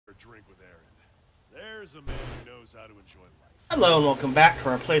drink with Aaron. There's a man who knows how to enjoy life. Hello and welcome back to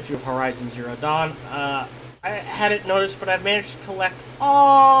our playthrough of Horizon Zero Dawn. I hadn't noticed, but I've managed to collect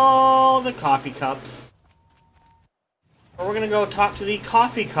all the coffee cups. So we're gonna go talk to the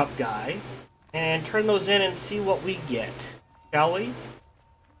coffee cup guy and turn those in and see what we get, shall we?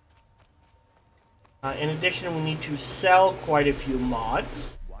 In addition, we need to sell quite a few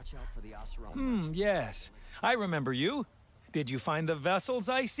mods. Watch out for the Yes. I remember you. Did you find the vessels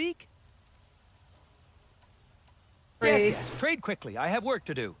I seek? Trade. Yes. Trade quickly. I have work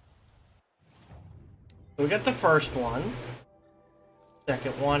to do. So we got the first one,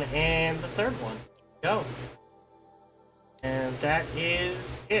 second one, and the third one. Go. And that is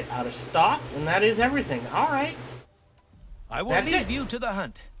it. Out of stock, and that is everything. Alright. I will leave you to the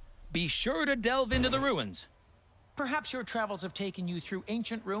hunt. Be sure to delve into the ruins. Perhaps your travels have taken you through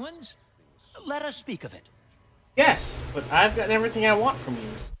ancient ruins? Let us speak of it. Yes, but I've gotten everything I want from you.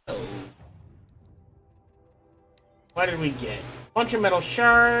 So, what did we get? Bunch of metal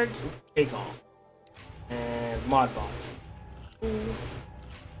shards. Take off. And mod bots. Ooh.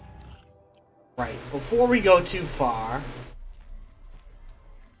 Right, before we go too far,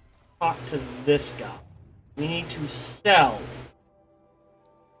 talk to this guy. We need to sell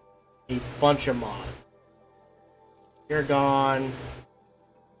a bunch of mods. You're gone.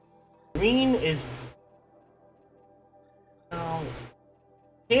 Green is... No.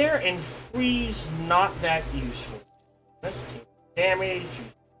 Tear and freeze, not that useful. Let's take damage,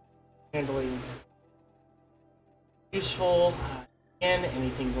 handling. Useful. Again,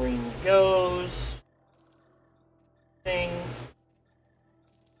 anything green goes. Thing.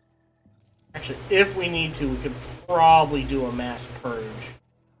 Actually, if we need to, we could probably do a mass purge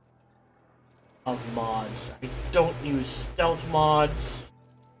of mods. I don't use stealth mods.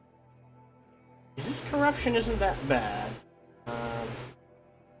 This corruption isn't that bad.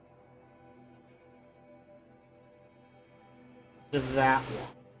 That one.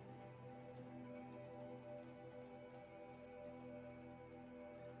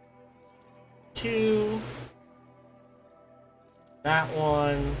 Two. That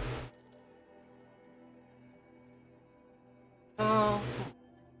one. Oh.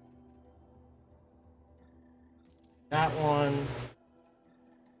 That one.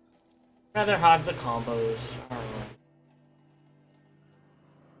 Rather have the combos. Alright.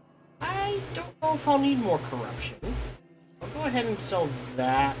 I don't know if I'll need more corruption. I'll go ahead and sell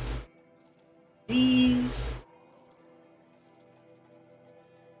that. These.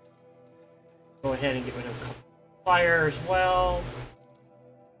 Go ahead and get rid of a couple of fire as well.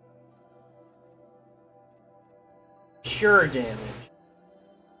 Sure damage.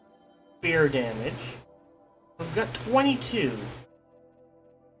 Spear damage. We've got 22.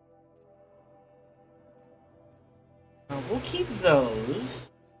 We'll keep those.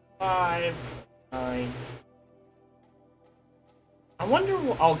 5, 9. I wonder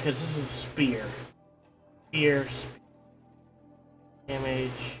what... Oh, because this is spear. Spear.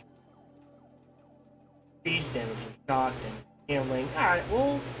 Damage. Freeze damage and shot and handling. Alright,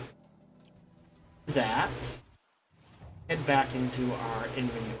 we'll do that. Head back into our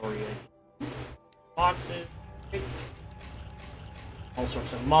inventory. Boxes. All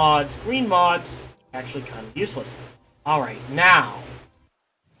sorts of mods. Green mods. Actually kind of useless. Alright, now.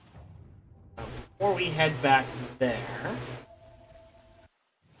 Before we head back there.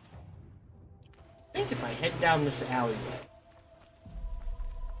 I think if I head down this alleyway.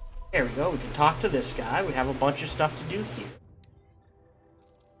 There we go, we can talk to this guy. We have a bunch of stuff to do here.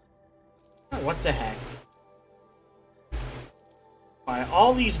 Oh, what the heck? Buy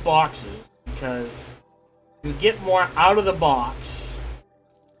all these boxes because you get more out of the box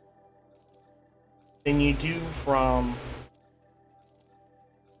than you do from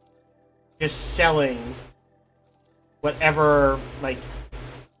just selling whatever, like,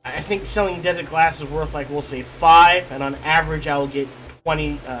 I think selling desert glass is worth, like, we'll say 5, and on average I will get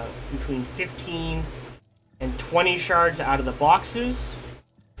 20, between 15 and 20 shards out of the boxes,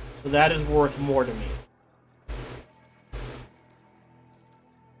 so that is worth more to me.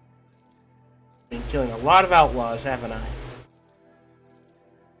 Been killing a lot of outlaws, haven't I?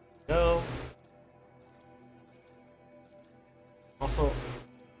 Go. Also, if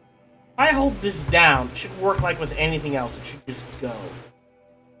I hold this down, it should work like with anything else, it should just go.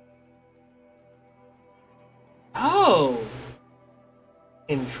 Oh!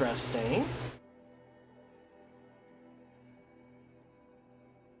 Interesting.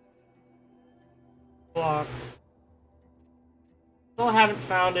 Blocks. Still haven't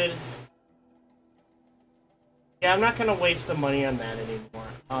found it. Yeah, I'm not gonna waste the money on that anymore.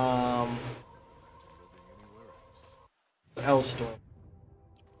 L store.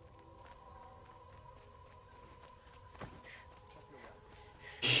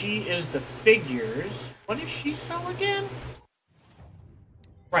 she is the figures. What does she sell again?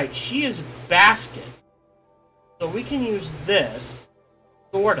 Right, she is basket. So we can use this,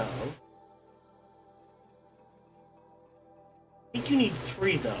 sort of. I think you need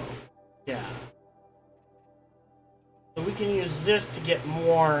 3 though. Yeah. So we can use this to get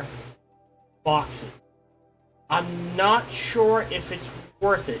more boxes. I'm not sure if it's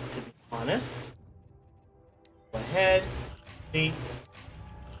worth it, to be honest. Go ahead. See.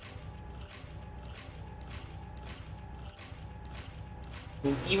 I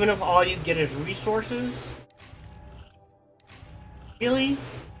mean, even if all you get is resources? Really?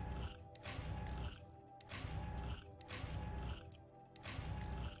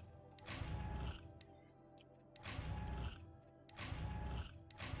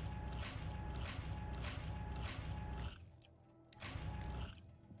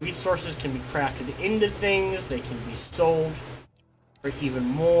 Resources can be crafted into things, they can be sold for even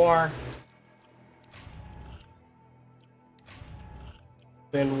more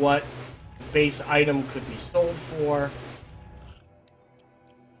than what the base item could be sold for.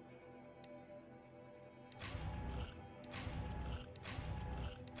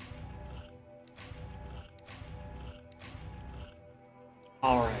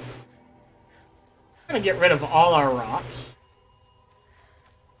 Alright. I'm gonna get rid of all our rocks.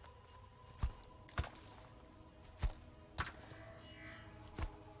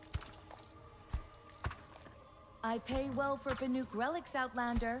 I pay well for Banuk relics,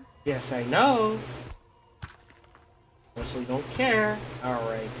 Outlander. Yes, I know. Mostly don't care.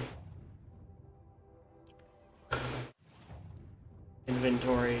 Alright.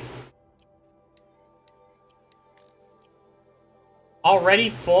 Inventory. Already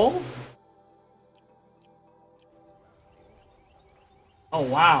full? Oh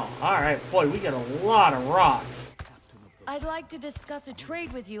wow. Alright, boy, we got a lot of rocks. I'd like to discuss a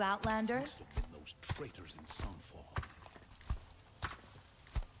trade with you, Outlander. Those traitors in Sunfall.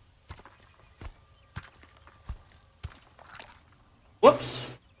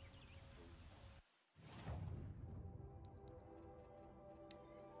 Whoops.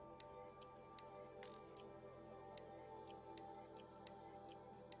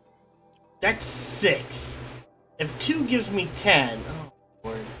 That's 6. If 2 gives me 10, oh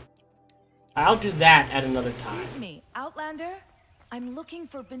Lord. I'll do that at another time. Excuse me, Outlander? I'm looking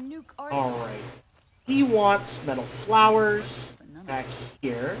for Banuk artifacts. Alright. He wants metal flowers back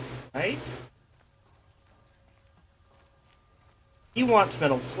here, right? He wants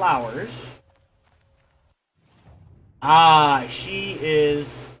metal flowers. Ah, she is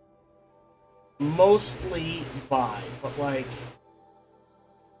mostly buy, but like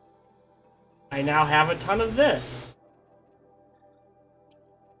I now have a ton of this.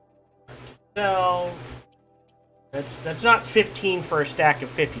 So that's not 15 for a stack of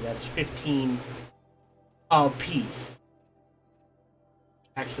 50, that's 15 a piece.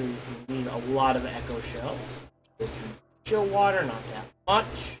 Actually, we need a lot of echo shells. Go through chill water, not that much.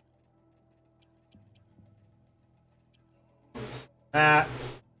 That.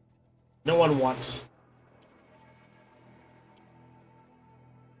 No one wants.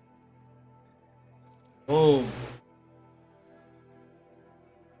 Boom.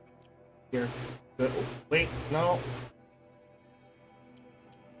 Here. Good. Oh, wait, no.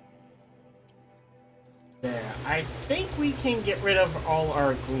 There. I think we can get rid of all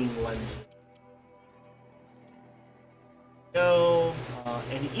our green lenses. So,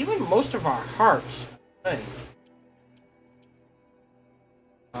 and even most of our hearts, I think.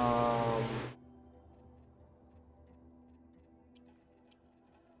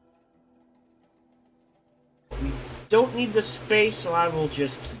 We don't need the space, so I will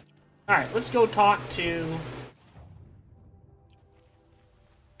just keep. Alright, let's go talk to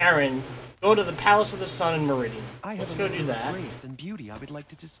Aaron. Go to the Palace of the Sun in Meridian. Let's go do that. Grace and beauty I would like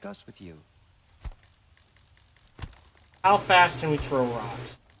to discuss with you. How fast can we throw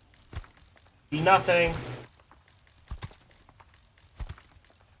rocks? Be nothing.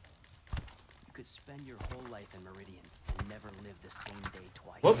 You could spend your whole life in Meridian and never live the same day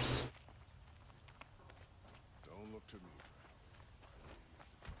twice. Whoops. Don't look to me.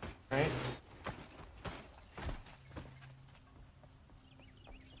 Right.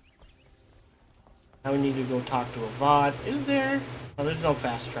 Now we need to go talk to Avad. Is there? Oh, there's no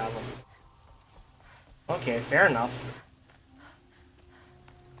fast travel. Okay, fair enough.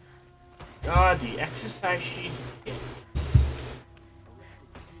 God, the exercise she's in.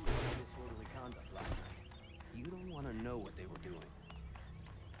 Disorderly conduct last night. You don't want to know what they were doing.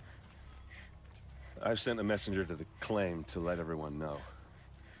 I've sent a messenger to the claim to let everyone know.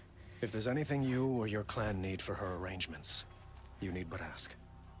 If there's anything you or your clan need for her arrangements, you need but ask.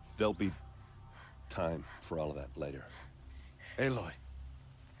 There'll be time for all of that later. Aloy.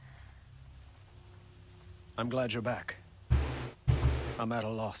 I'm glad you're back. I'm at a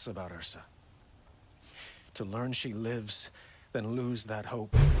loss about Ursa. To learn she lives, then lose that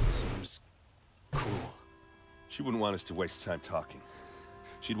hope seems cruel. She wouldn't want us to waste time talking.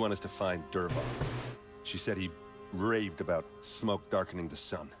 She'd want us to find Dervahl. She said he raved about smoke darkening the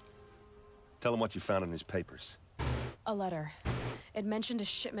sun. Tell him what you found in his papers. A letter. It mentioned a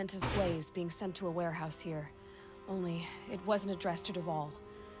shipment of blaze being sent to a warehouse here. Only, it wasn't addressed to Dervahl.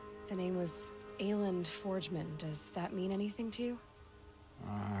 The name was Ayland Forgeman. Does that mean anything to you?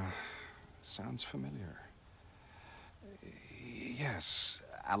 Sounds familiar. Yes,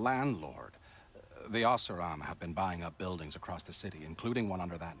 a landlord. The Oseram have been buying up buildings across the city, including one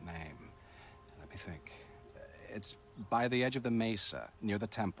under that name. Let me think. It's by the edge of the mesa, near the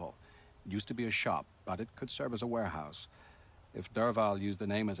temple. It used to be a shop, but it could serve as a warehouse. If Dervahl used the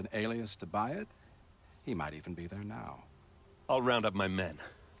name as an alias to buy it, he might even be there now. I'll round up my men.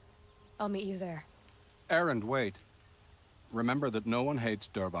 I'll meet you there. Erend, wait. Remember that no one hates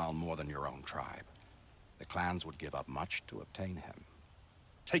Dervahl more than your own tribe. The clans would give up much to obtain him.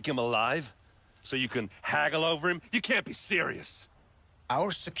 Take him alive? So you can haggle over him? You can't be serious.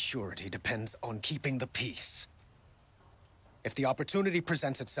 Our security depends on keeping the peace. If the opportunity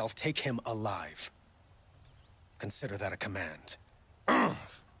presents itself, take him alive. Consider that a command.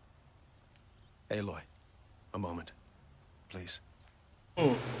 Aloy, a moment, please.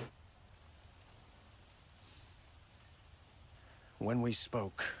 When we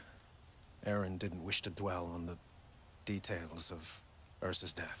spoke, Aaron didn't wish to dwell on the details of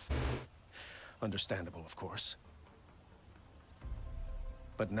Ursa's death. Understandable, of course.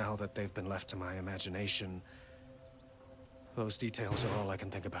 But now that they've been left to my imagination, those details are all I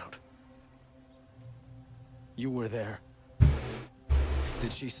can think about. You were there.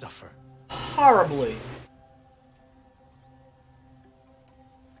 Did she suffer? Horribly.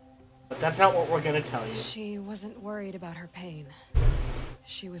 But that's not what we're gonna tell you. She wasn't worried about her pain.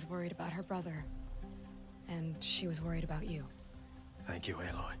 She was worried about her brother. And she was worried about you. Thank you,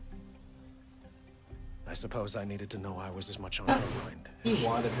 Aloy. I suppose I needed to know I was as much on her mind. He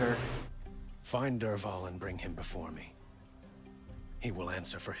wanted her. Find Dervahl and bring him before me. He will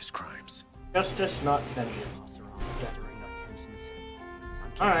answer for his crimes. Justice, not vengeance.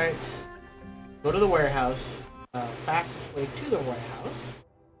 Alright. Go to the warehouse. Fastest way to the warehouse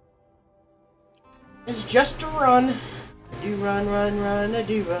is just to run. I do run, run, run. I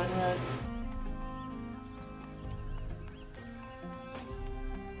do run, run.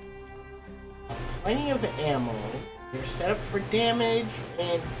 Plenty of ammo. You're set up for damage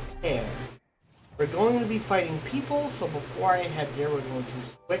and tear. We're going to be fighting people, so before I head there, we're going to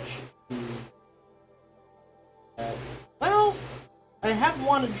switch to... well, I have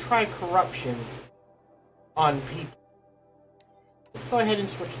wanted to try corruption on people. Let's go ahead and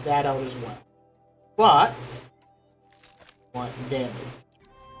switch that out as well. But... want damage.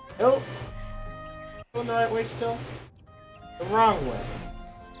 Oh! Going the right way still? The wrong way.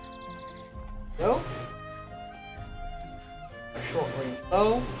 Go. A short range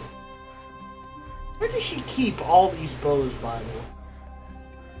bow. Where does she keep all these bows, by the way?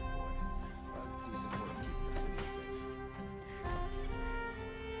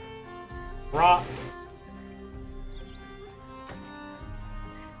 Rock.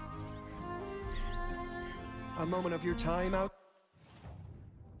 A moment of your time out.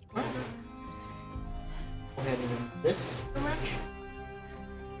 Go ahead in this direction.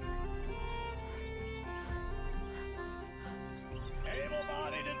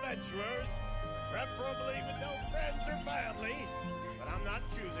 Able-bodied adventurers, preferably with no friends or family, but I'm not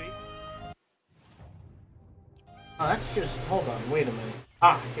choosy. Oh, that's just... hold on, wait a minute.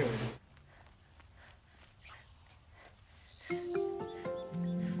 Ah, here it is.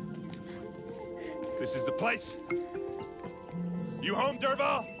 This is the place. You home,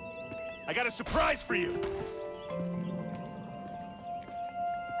 Dervahl? I got a surprise for you.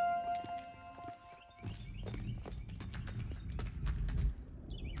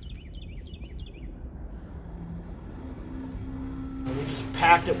 We just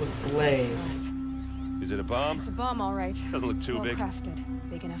packed it with blaze. Is it a bomb? It's a bomb, all right. Doesn't look too big. Well crafted.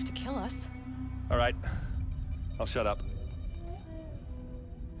 Big enough to kill us. All right. I'll shut up.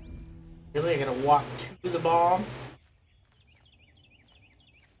 Really, I gotta walk to the bomb?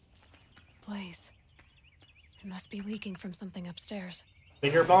 Blaze. It must be leaking from something upstairs.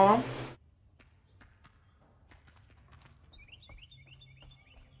 Bigger bomb?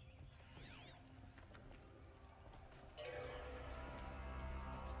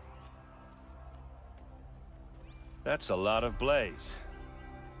 That's a lot of blaze.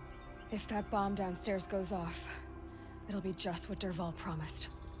 If that bomb downstairs goes off, it'll be just what Dervahl promised.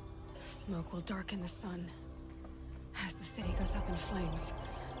 Smoke will darken the sun as the city goes up in flames.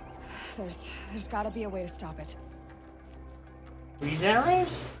 There's gotta be a way to stop it. These arrows?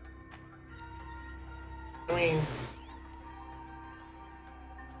 I mean...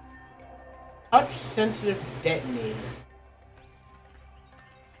 touch-sensitive detonator.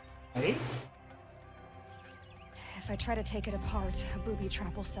 Right? If I try to take it apart, a booby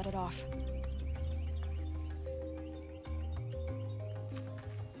trap will set it off.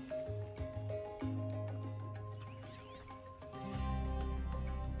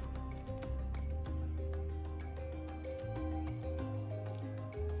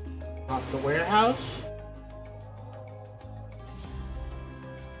 Not the warehouse?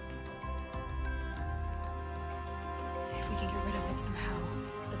 If we can get rid of it somehow,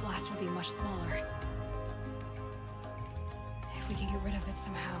 the blast will be much smaller. If we can get rid of it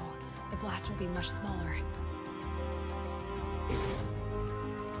somehow, the blast will be much smaller.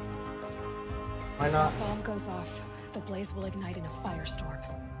 Why not? If the bomb goes off, the blaze will ignite in a firestorm.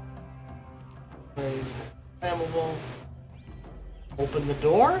 Blaze. Flammable. Open the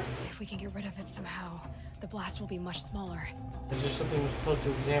door? If we can get rid of it somehow, the blast will be much smaller. Is there something we're supposed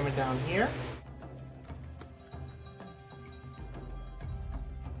to examine down here?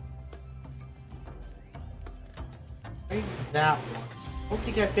 Maybe that one. I don't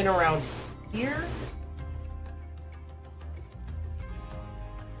think I've been around here.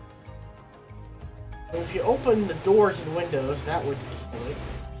 So if you open the doors and windows, that would kill it.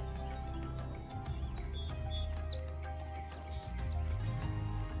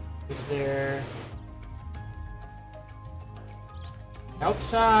 Is there...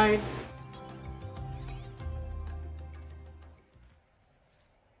 outside?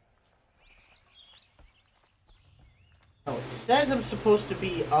 Oh, it says I'm supposed to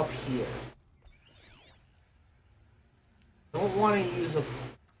be up here. Don't want to use a...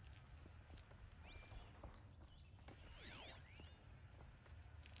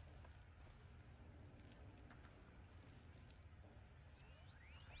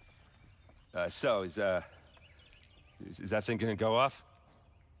 So, is that thing gonna go off?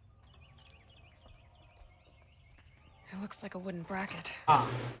 It looks like a wooden bracket. Ah.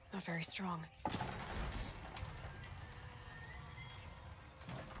 Not very strong.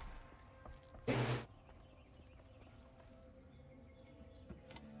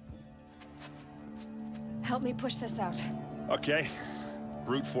 Help me push this out. Okay.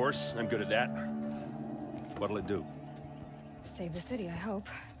 Brute force, I'm good at that. What'll it do? Save the city, I hope.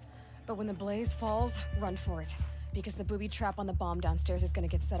 But when the blaze falls, run for it. Because the booby trap on the bomb downstairs is gonna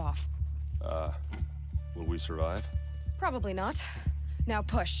get set off. Will we survive? Probably not. Now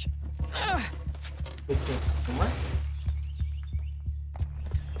push. Ugh. Good sense of humor.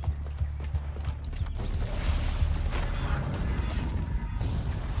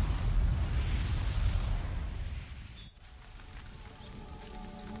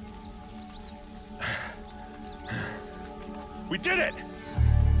 We did it!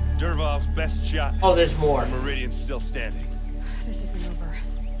 Dervahl's best shot. Oh, there's more. The Meridian's still standing. This isn't over.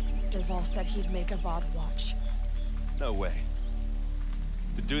 Dervahl said he'd make a VOD watch. No way.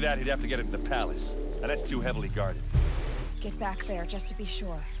 To do that, he'd have to get into the palace. And that's too heavily guarded. Get back there, just to be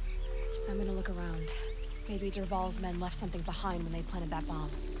sure. I'm gonna look around. Maybe Dervahl's men left something behind when they planted that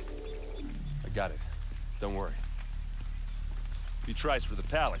bomb. I got it. Don't worry. If he tries for the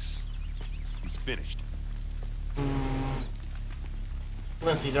palace, he's finished.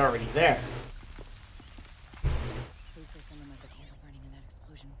 Unless he's already there. Who says someone like the candle burning in that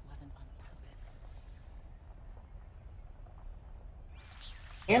explosion wasn't on purpose?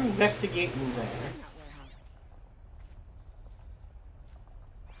 And investigating there. That warehouse.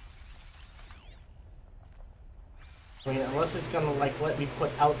 I mean, unless it's gonna, like, let me put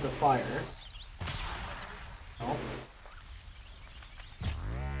out the fire. Oh.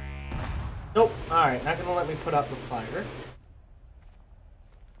 Nope. Alright, not gonna let me put out the fire.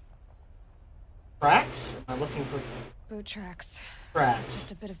 Tracks? Am I looking for... Boot tracks. Tracks. There's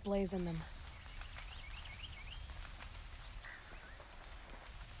just a bit of blaze in them.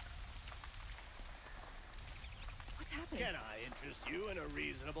 What's happening? Can I interest you in a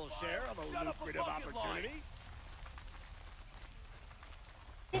reasonable share of a lucrative opportunity?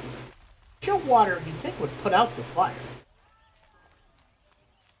 Chill water, do you think would put out the fire?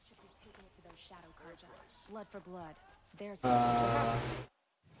 Should be taking it to those shadow carjacks. Blood for blood. There's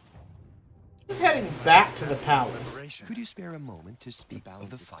Just heading back to the palace. Could you spare a moment to speak of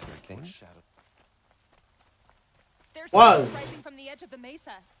the fire thing? There's Was smoke rising from the edge of the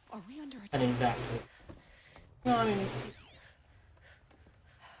mesa. Are we under attack? heading back to it. No, I mean...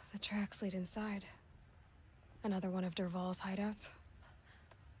 The tracks lead inside. Another one of Dervahl's hideouts.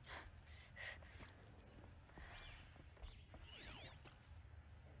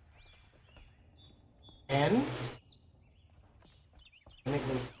 And it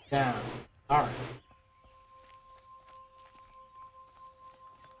goes down. Alright.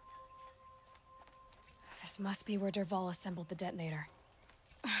 This must be where Dervahl assembled the detonator.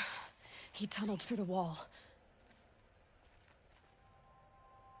 He tunneled through the wall.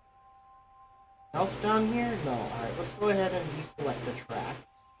 Else down here? No. Alright, let's go ahead and deselect the track.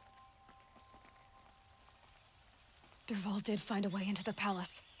 Dervahl did find a way into the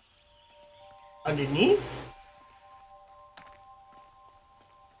palace. Underneath?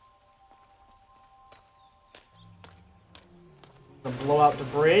 Gonna blow out the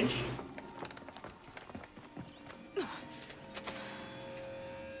bridge.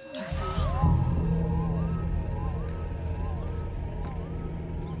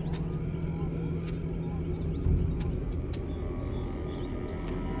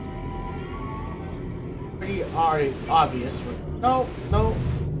 Pretty already obvious. No, no.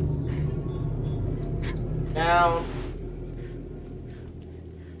 Down.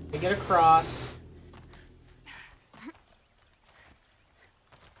 We get across.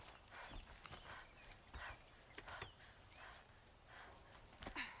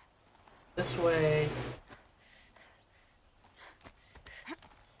 This way.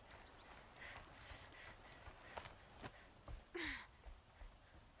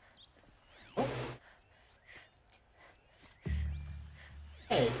 Oh.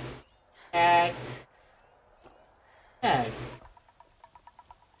 Hey. Tag. Tag.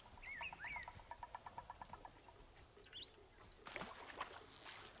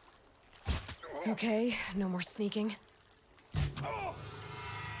 Okay, no more sneaking.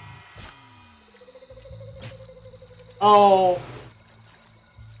 Oh.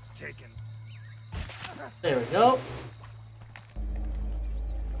 Taken. There we go.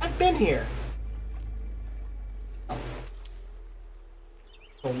 I've been here. Oh.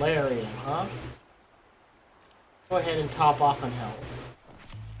 Solarium, huh? Go ahead and top off on health.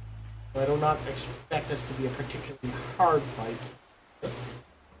 I do not expect this to be a particularly hard fight.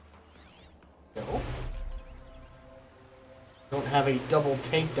 No. Don't have a double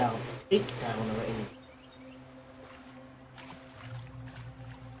takedown or anything.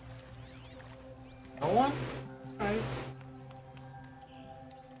 No one? Alright.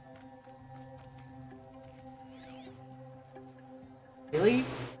 Really?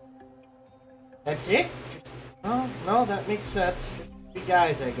 That's it? Oh, no, that makes sense. Just 3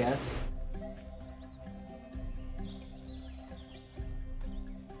 guys, I guess.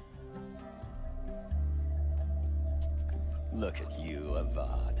 Look at you,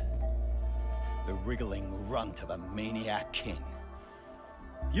 Avad. The wriggling runt of a maniac king.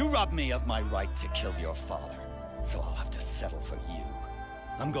 You robbed me of my right to kill your father, so I'll have to settle for you.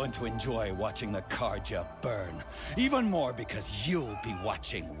 I'm going to enjoy watching the Karja burn, even more because you'll be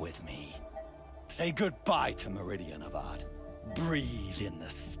watching with me. Say goodbye to Meridian, Avad. Breathe in the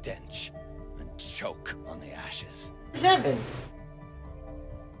stench, and choke on the ashes. Seven.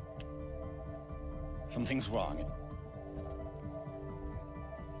 Something's wrong.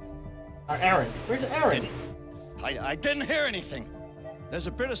 Aaron. Where's Aaron? I didn't hear anything. There's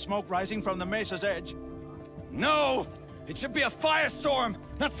a bit of smoke rising from the mesa's edge. No! It should be a firestorm,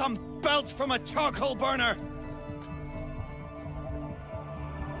 not some belch from a charcoal burner!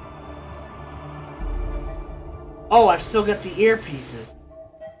 Oh, I've still got the earpieces.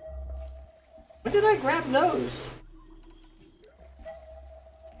 When did I grab those?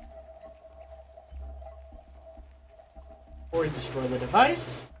 Or destroy the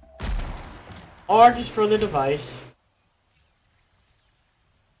device. Or destroy the device.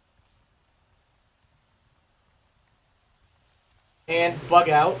 And bug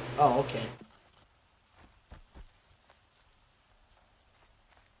out. Oh, okay.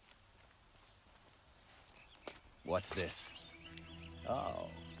 What's this? Oh.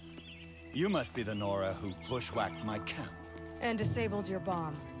 You must be the Nora who bushwhacked my camp. And disabled your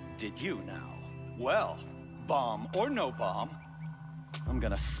bomb. Did you now? Well, bomb or no bomb, I'm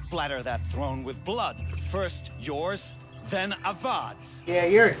gonna splatter that throne with blood. First yours, then Avad's. Yeah,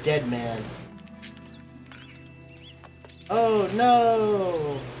 you're a dead man. Oh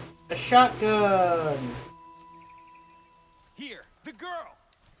no! A shotgun! Here, the girl!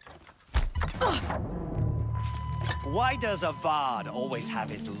 Why does Avad always have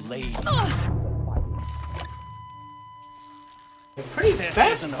his lady? They're pretty this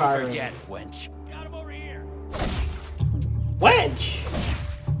fast isn't firing. over yet, wench. Got him over here. Wench!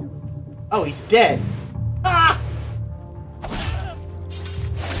 Oh, he's dead. Ah!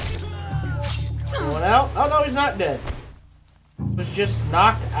 Oh no, he's not dead. Was just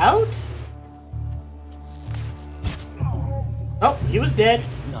knocked out? Oh, he was dead.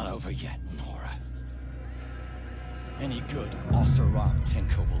 It's not over yet, Nora. Any good Oseram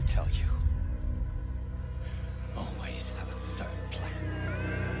Tinker will tell you. Always have a third plan.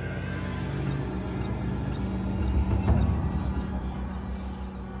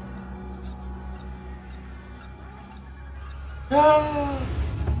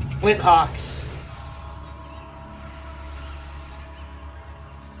 Windhawks.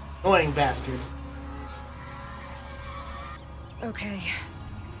 Annoying bastards. Okay.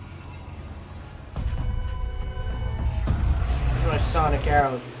 My sonic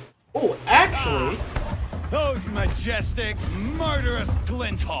arrows. Oh, actually. Those majestic, murderous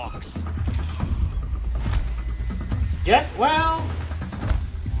Glinthawks. Yes, well.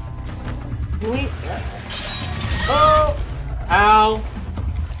 Can we. Oh! Ow.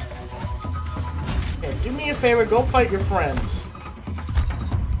 Okay, do me a favor, go fight your friends.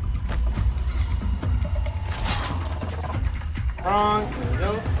 Wrong. There we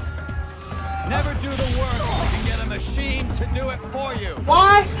go. Never do the work if you can get a machine to do it for you.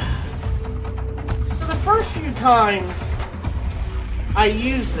 Why? For the first few times I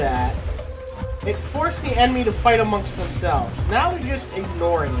used that, it forced the enemy to fight amongst themselves. Now they're just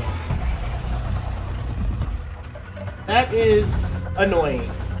ignoring it. That is annoying.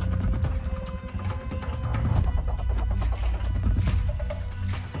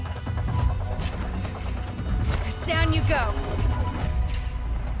 Down you go.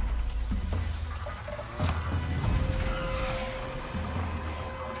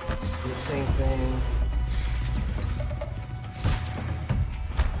 The same thing.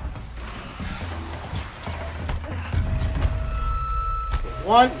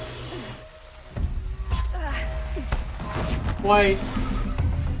 Once. Twice.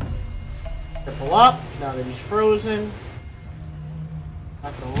 Triple up, now that he's frozen.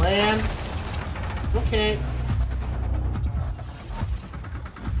 Not gonna land. Okay.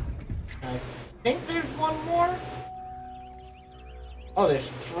 I think there's one more. Oh, there's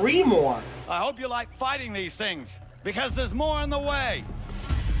 3 more. I hope you like fighting these things, because there's more on the way.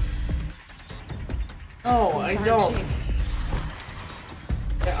 Oh, I don't.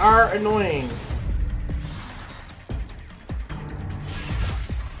 They are annoying.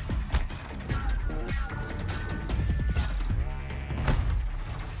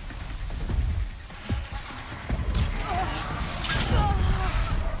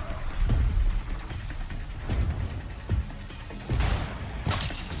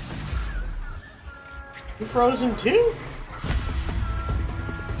 You frozen too?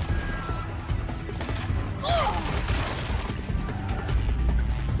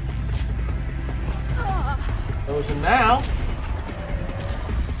 Frozen now.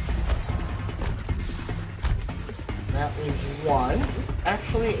 That leaves 1.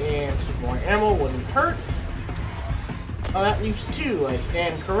 Actually, and some more ammo wouldn't hurt. Oh, that leaves 2. I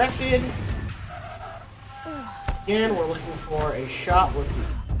stand corrected. Again, we're looking for a shot with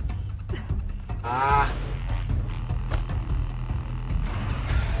the... Ah.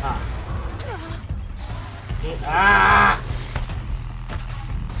 Ah. Ah!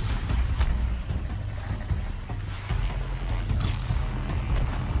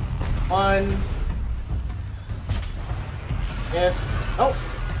 One. Yes. Oh.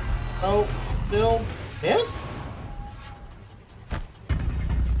 Oh. Still miss?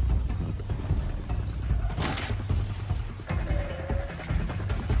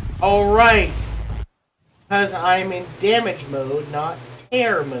 Alright. Because I'm in damage mode, not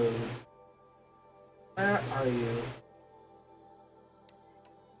tear mode. Where are you?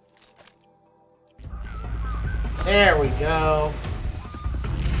 There we go.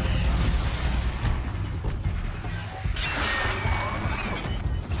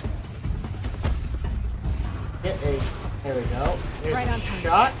 Get a... There we go. There's right a on time.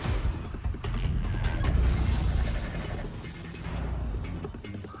 shot.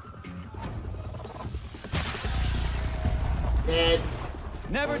 Dead.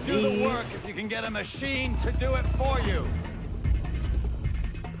 Never do the work if you can get a machine to do it for you.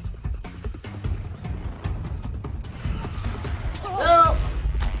 No.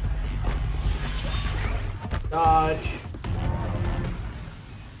 Dodge.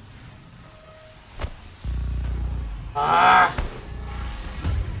 Ah.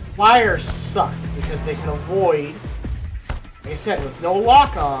 Flyers suck because they can avoid. Like I said, with no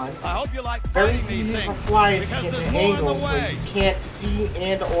lock on, I hope you like very fighting these easy for things, flyers to because get there's to more on angles the where way. you can't see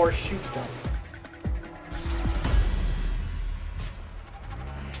and or shoot them.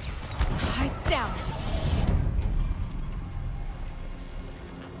 It's down.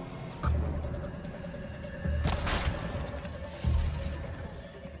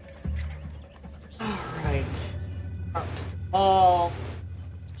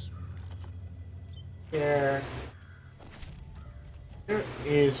 Here. Where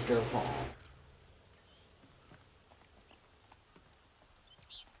is Derval?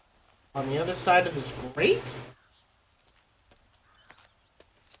 On the other side of this grate?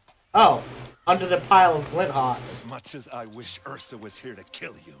 Oh, under the pile of glint hots. As much as I wish Ursa was here to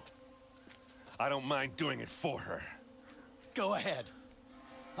kill you, I don't mind doing it for her. Go ahead.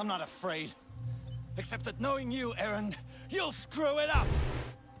 I'm not afraid. Except that knowing you, Aaron, you'll screw it up!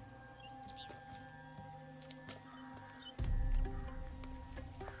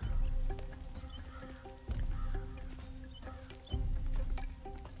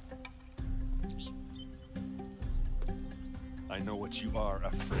 I know what you are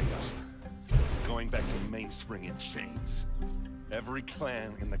afraid of. Going back to Mainspring in chains. Every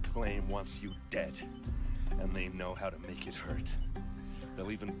clan in the claim wants you dead. And they know how to make it hurt.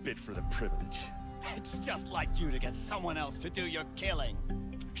 They'll even bid for the privilege. It's just like you to get someone else to do your killing.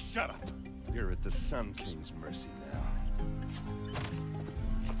 Shut up! You're at the Sun King's mercy now.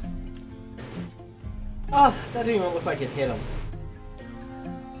 Oh, that didn't even look like it hit him.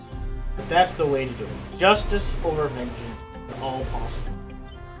 But that's the way to do it. Justice over vengeance. All possible.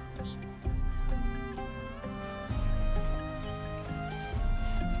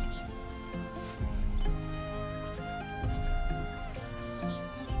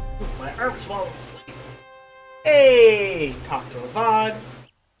 My arm's falling asleep. Hey! Talk to Avad.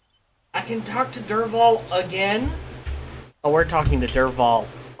 I can talk to Derval again? Oh, we're talking to Derval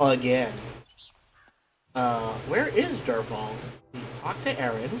again. Where is Derval? Talk to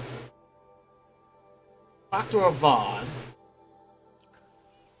Aaron. Talk to Avad.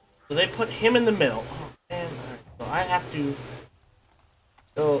 So they put him in the middle. Oh, man. So I have to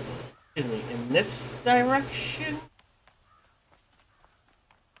go, excuse me, in this direction?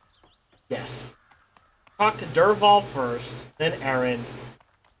 Yes. Talk to Derval first, then Aaron,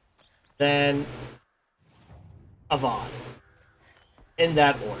 then Avad. In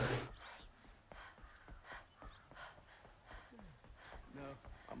that order. No,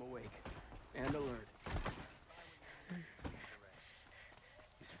 I'm awake and alert.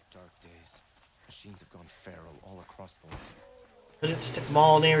 These are dark days. Machines have gone feral all across the land. Couldn't stick them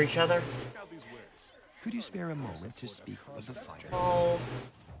all near each other? Could you spare a moment to speak of the fire? Oh.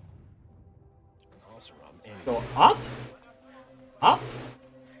 Go up? Up?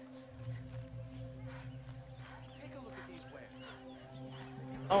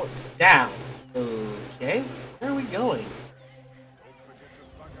 Oh, it's down. Okay. Where are we going?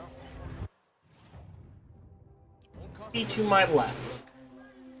 Be to my left.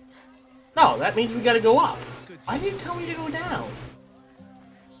 No, that means we gotta go up. Why did you tell me to go down?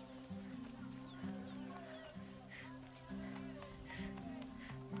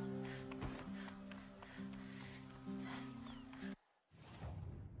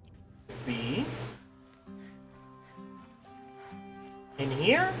 B. In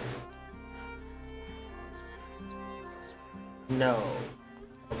here? No.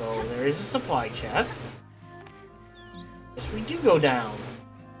 Although there is a supply chest. Yes, we do go down.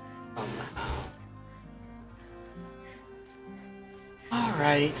 Somehow.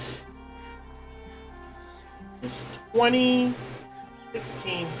 Alright. It's 20,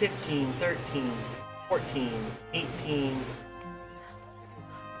 16, 15, 13, 14, 18.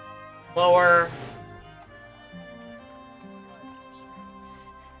 Lower.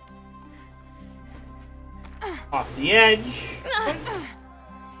 Off the edge.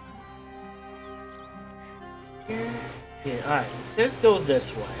 Yeah, alright. It says go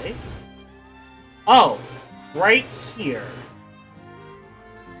this way. Oh! Right here.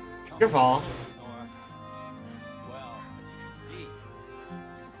 Derval. Well, as you can see.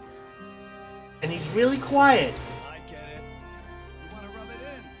 And he's really quiet. I get it. You want to rub it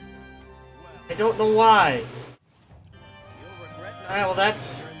in? I don't know why. You'll regret not Alright, well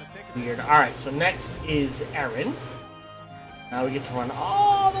that's weird. Alright, so next is Aaron. Now we get to run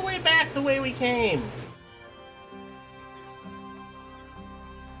all the way back the way we came.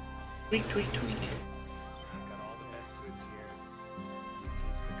 Tweak, tweak, tweak.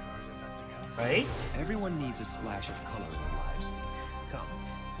 Right? Everyone needs a splash of color in their lives. Come,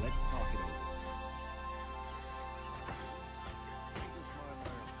 let's talk it over.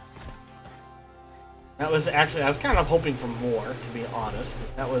 That was actually, I was kind of hoping for more, to be honest,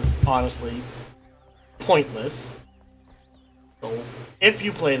 but that was honestly pointless. So, if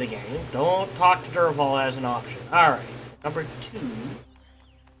you play the game, don't talk to Derval as an option. Alright, number 2.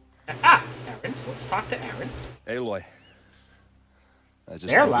 Aaron, so let's talk to Aaron. Aloy.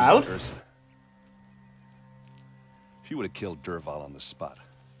 They're loud. Ursa. She would have killed Derval on the spot.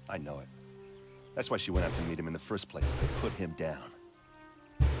 I know it. That's why she went out to meet him in the first place, to put him down.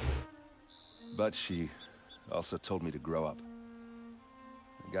 But she also told me to grow up.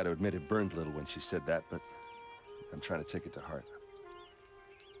 I gotta admit it burned a little when she said that, but I'm trying to take it to heart.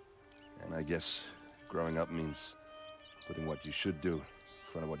 And I guess growing up means putting what you should do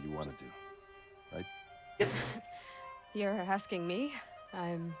in front of what you want to do. Right? Yep. You're asking me?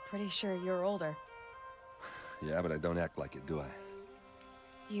 I'm pretty sure you're older. Yeah, but I don't act like it, do I?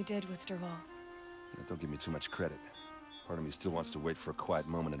 You did with Derval. Yeah, don't give me too much credit. Part of me still wants to wait for a quiet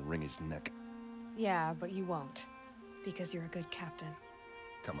moment and wring his neck. Yeah, but you won't. Because you're a good captain.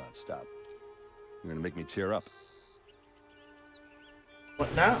 Come on, stop. You're gonna make me tear up.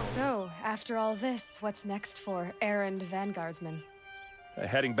 What now? So, after all this, what's next for errand vanguardsman?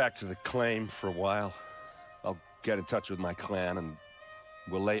 Heading back to the claim for a while. I'll get in touch with my clan and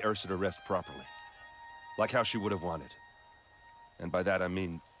we'll lay Ursa to rest properly. Like how she would have wanted. And by that I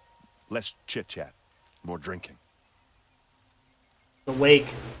mean less chit-chat, more drinking. The wake.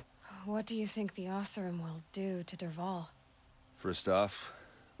 What do you think the Oseram will do to Derval? First off,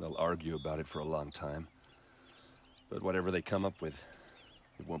 they'll argue about it for a long time. But whatever they come up with,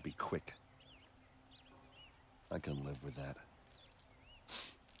 it won't be quick. I can live with that.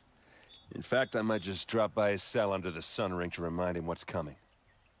 In fact, I might just drop by his cell under the sun ring to remind him what's coming.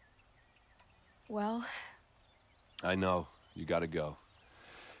 Well... I know. You gotta go.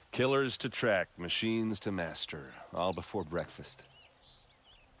 Killers to track, machines to master. All before breakfast.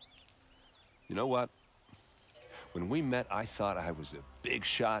 You know what? When we met, I thought I was a big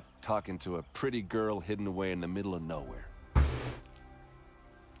shot talking to a pretty girl hidden away in the middle of nowhere.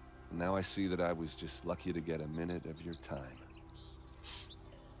 And now I see that I was just lucky to get a minute of your time.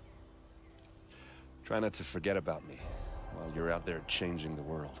 Try not to forget about me while you're out there changing the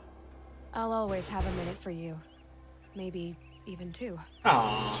world. I'll always have a minute for you. Maybe even two.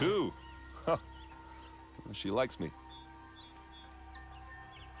 Aww. Two? Huh. Well, she likes me.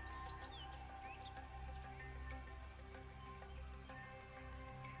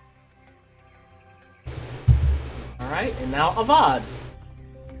 Alright, and now Avad.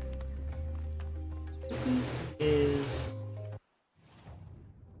 He is...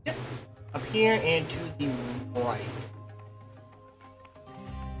 Yep. Up here and to the right.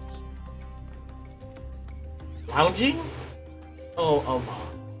 Lounging? Oh, Avad.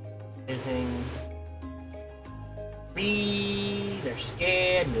 Anything? They're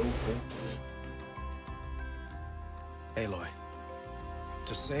scared. No. Aloy,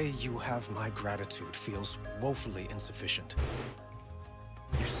 to say you have my gratitude feels woefully insufficient.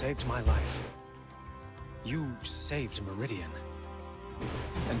 You saved my life. You saved Meridian.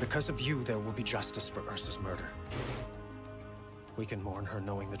 And because of you, there will be justice for Ursa's murder. We can mourn her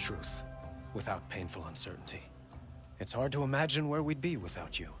knowing the truth, without painful uncertainty. It's hard to imagine where we'd be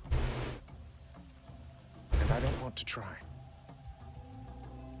without you. And I don't want to try.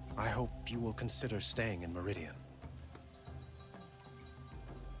 I hope you will consider staying in Meridian.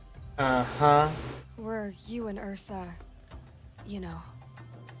 Uh-huh. Were you and Ursa, you know.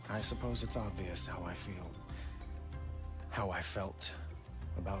 I suppose it's obvious how I feel. How I felt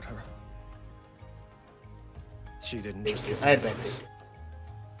about her. She didn't just give me advice.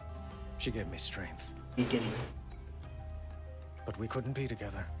 She gave me strength. But we couldn't be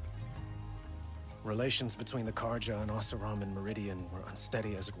together. Relations between the Karja and Oseram and Meridian were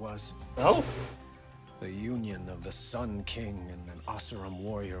unsteady as it was. Oh? The union of the Sun King and an Oseram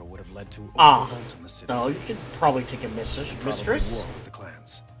warrior would have led to Ah. revolt in the city. No, you could probably take a mistress. Probably war with the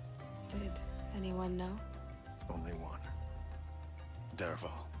clans. Did anyone know? Only one.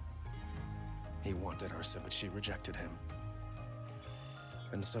 Derval. He wanted Ursa, but she rejected him.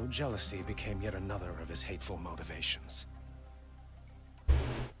 And so jealousy became yet another of his hateful motivations.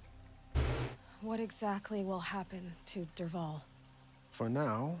 What exactly will happen to Derval? For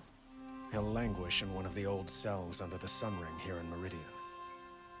now, he'll languish in one of the old cells under the Sun Ring here in Meridian.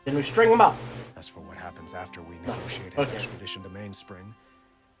 Then we string him up. As for what happens after we negotiate his expedition to Mainspring,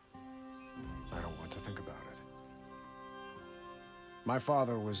 I don't want to think about it. My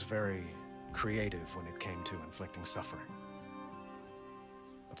father was very creative when it came to inflicting suffering.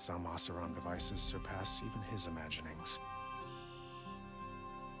 But some Oseram devices surpass even his imaginings.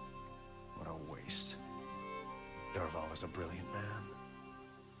 What a waste. Derval is a brilliant man.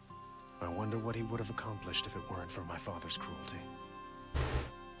 I wonder what he would have accomplished if it weren't for my father's cruelty.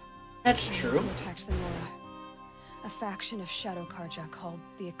 That's true. Who attacked the Nora? A faction of Shadow Karja called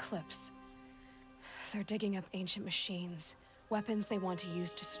the Eclipse. They're digging up ancient machines, weapons they want to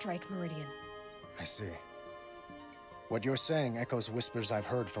use to strike Meridian. I see. What you're saying echoes whispers I've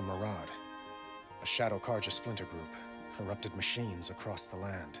heard from Murad. A Shadow Karja splinter group, corrupted machines across the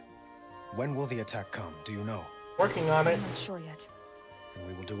land. When will the attack come, do you know? Working on it. I'm not sure yet. and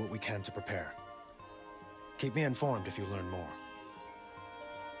we will do what we can to prepare. Keep me informed if you learn more.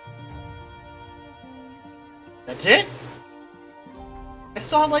 That's it? I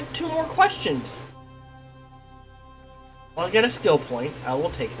still had like 2 more questions. Well, I'll get a skill point. I will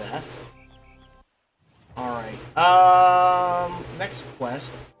take that. Alright. Next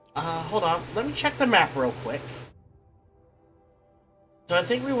quest. Hold on. Let me check the map real quick. So I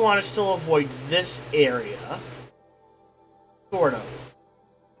think we want to still avoid this area. Sort of.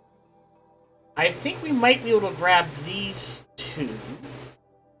 I think we might be able to grab these 2.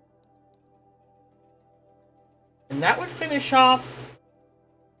 And that would finish off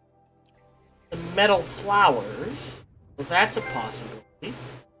the metal flowers. So that's a possibility.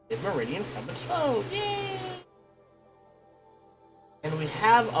 Get Meridian from its foe. Yay! And we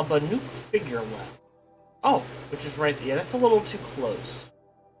have a Banuk figure left. Oh, which is right there. Yeah, that's a little too close.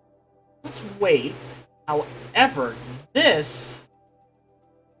 Let's wait. However, this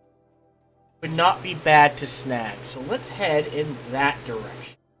would not be bad to snag. So let's head in that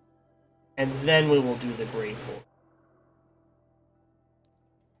direction. And then we will do the Grave Horde.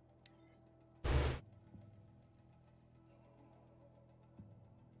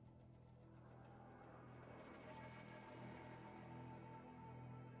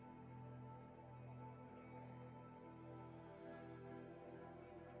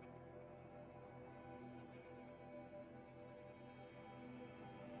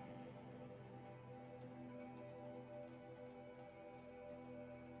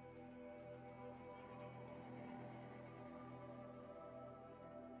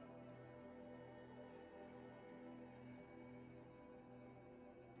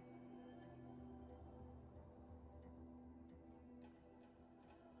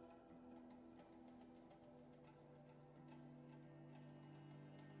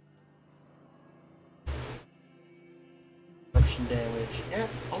 Damage. Yeah.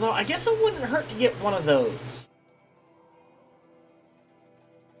 Although I guess it wouldn't hurt to get one of those.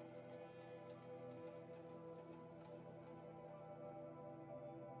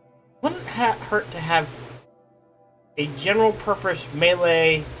 Wouldn't hurt to have a general purpose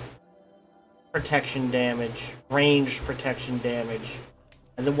melee protection damage, ranged protection damage,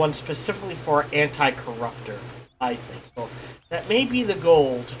 and the one specifically for anti-corruptor, I think. So that may be the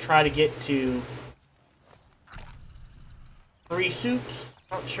goal, to try to get to 3 suits.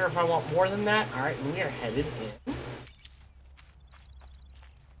 Not sure if I want more than that. Alright, we are headed in.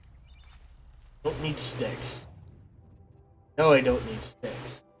 Don't need sticks. No, I don't need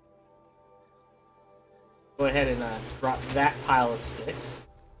sticks. Go ahead and drop that pile of sticks.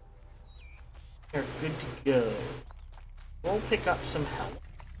 They're good to go. We'll pick up some health.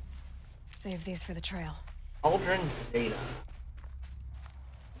 Save these for the trail. Aldrin Zeta.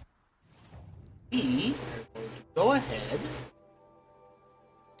 We are going to go ahead.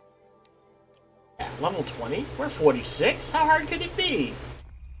 At level 20, we're 46. How hard could it be?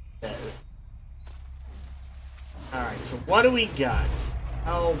 Alright, so what do we got?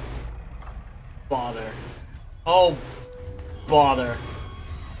 Oh, bother. Oh, bother.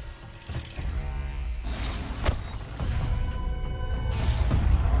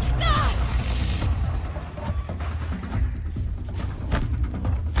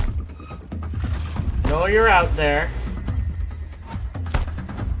 Know you're out there.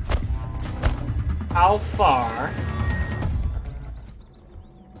 How far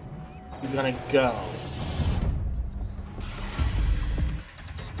you gonna go?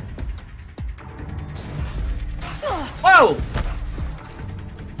 Whoa!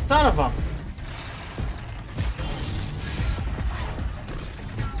 Son of a...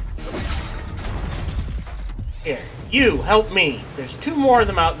 Here, you help me. There's 2 more of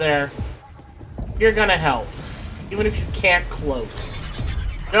them out there. You're gonna help, even if you can't close.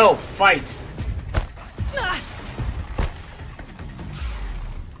 Go, fight.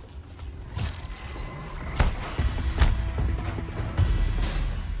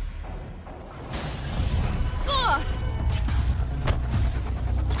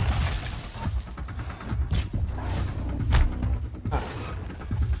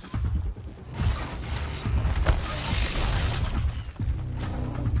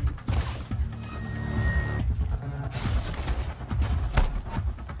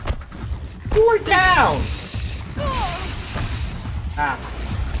 You were down! Ah,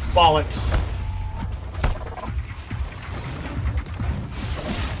 bollocks.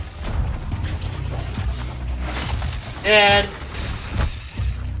 Dead.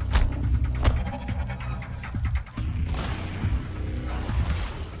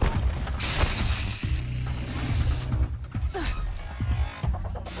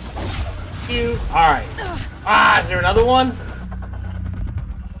 You. Alright. Ah, is there another one?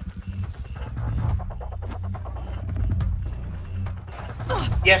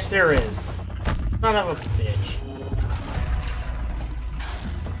 Yes, there is. Son of a bitch.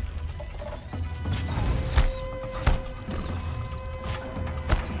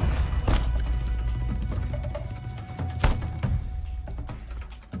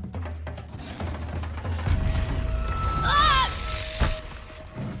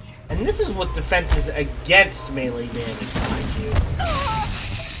 And this is what defenses against melee damage, mind you.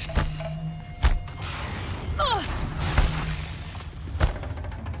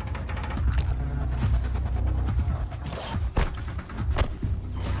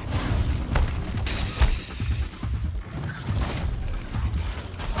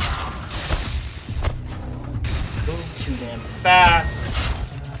 Move too damn fast.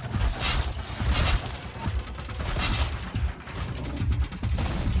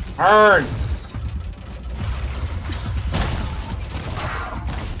 Burn!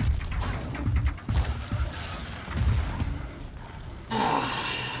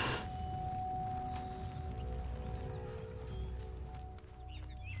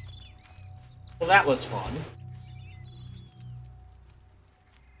 Well, that was fun.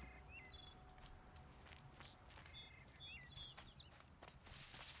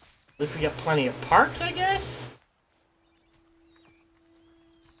 At least we got plenty of parts, I guess?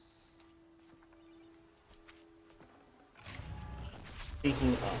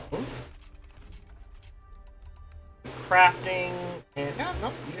 Speaking of crafting, and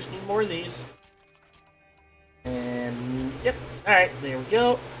no, you just need more of these. And yep, all right, there we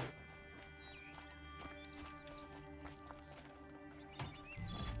go.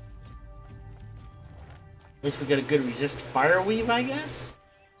 At least we got a good resist fire weave, I guess.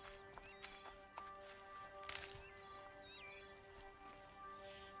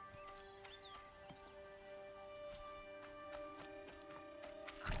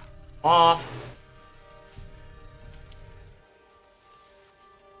 Off.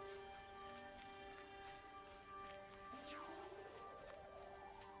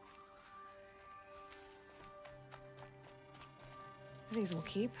 These will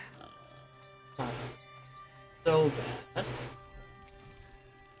keep. So bad.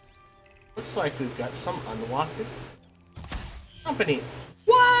 Looks like we've got some unlocked company.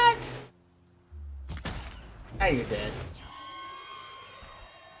 What? Now you're dead.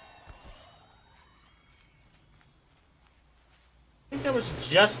 I think that was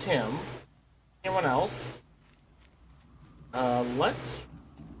just him. Anyone else? Let's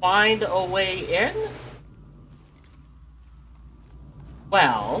find a way in.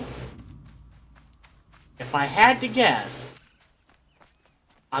 Well, if I had to guess,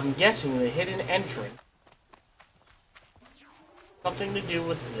 I'm guessing the hidden entrance. Something to do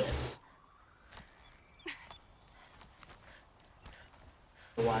with this.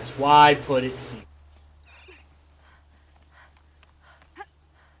 Otherwise, why put it here?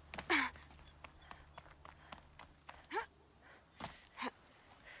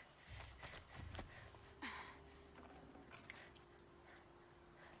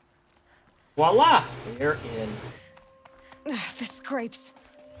 Voila! We're in. The scrapes.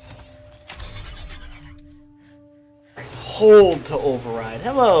 Hold to override.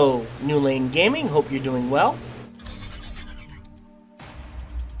 Hello, New Lane Gaming. Hope you're doing well.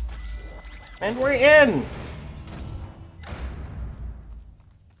 And we're in!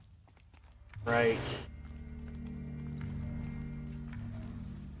 Right.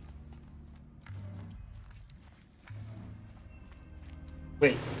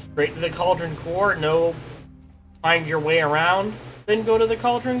 Wait, straight to the Cauldron Core? No, find your way around, then go to the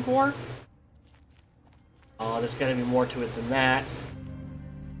Cauldron Core? Oh, there's gotta be more to it than that.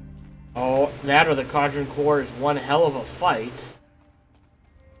 Oh, that or the Cauldron Core is one hell of a fight.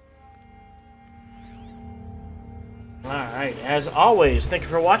 Alright, as always, thank you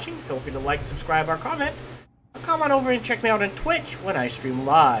for watching. Feel free to like, subscribe, or comment. Come on over and check me out on Twitch when I stream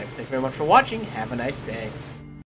live. Thank you very much for watching. Have a nice day.